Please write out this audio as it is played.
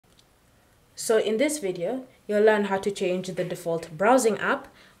So in this video, you'll learn how to change the default browsing app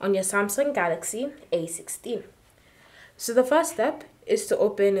on your Samsung Galaxy A16. So the first step is to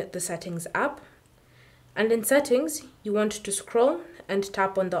open the Settings app. And in Settings, you want to scroll and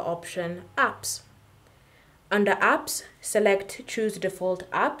tap on the option Apps. Under Apps, select Choose Default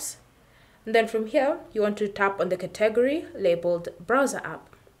Apps. And then from here, you want to tap on the category labeled Browser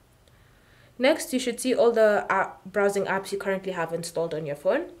App. Next, you should see all the browsing apps you currently have installed on your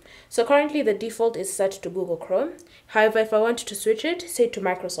phone. So currently the default is set to Google Chrome. However, if I want to switch it, say to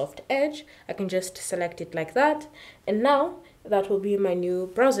Microsoft Edge, I can just select it like that. And now that will be my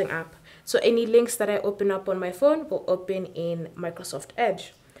new browsing app. So any links that I open up on my phone will open in Microsoft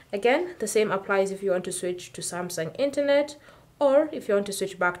Edge. Again, the same applies if you want to switch to Samsung Internet or if you want to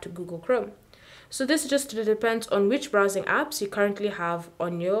switch back to Google Chrome. So this just depends on which browsing apps you currently have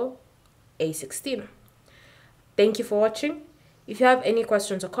on your A16. Thank you for watching. If you have any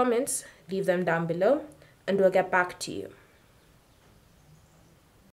questions or comments, leave them down below and we'll get back to you.